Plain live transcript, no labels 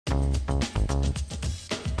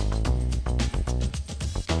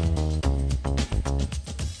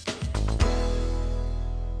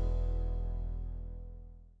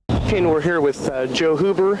Okay, and we're here with Joe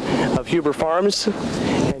Huber of Huber Farms,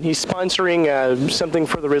 and he's sponsoring something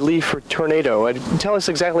for the relief for tornado. Tell us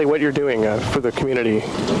exactly what you're doing for the community.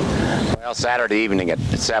 Well, Saturday evening at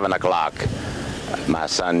 7 o'clock, my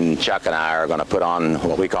son Chuck and I are going to put on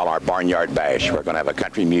what we call our Barnyard Bash. We're going to have a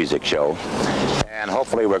country music show, and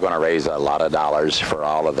hopefully we're going to raise a lot of dollars for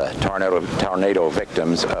all of the tornado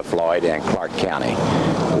victims of Floyd and Clark County.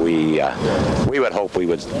 We would hope we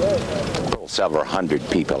would pull several hundred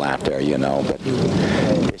people out there, you know, but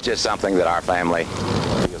it's just something that our family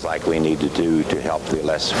feels like we need to do to help the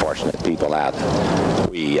less fortunate people out.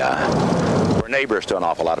 We're neighbors to an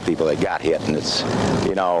awful lot of people that got hit, and it's,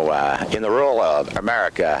 you know, in the rural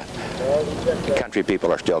America, country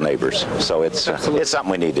people are still neighbors, so it's something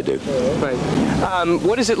we need to do. Right.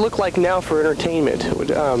 What does it look like now for entertainment? What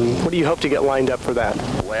do you hope to get lined up for that?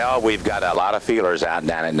 Well, we've got a lot of feelers out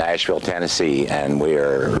down in Nashville, Tennessee, and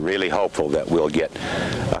we're really hopeful that we'll get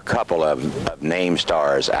a couple of name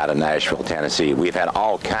stars out of Nashville, Tennessee. We've had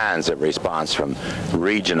all kinds of response from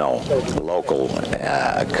regional, local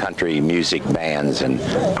country music bands and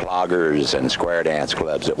cloggers and square dance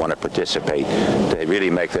clubs that want to participate to really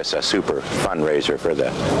make this a super fundraiser for the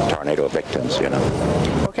tornado victims, you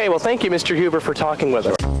know. Okay, well, thank you, Mr. Huber, for talking with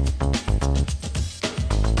us.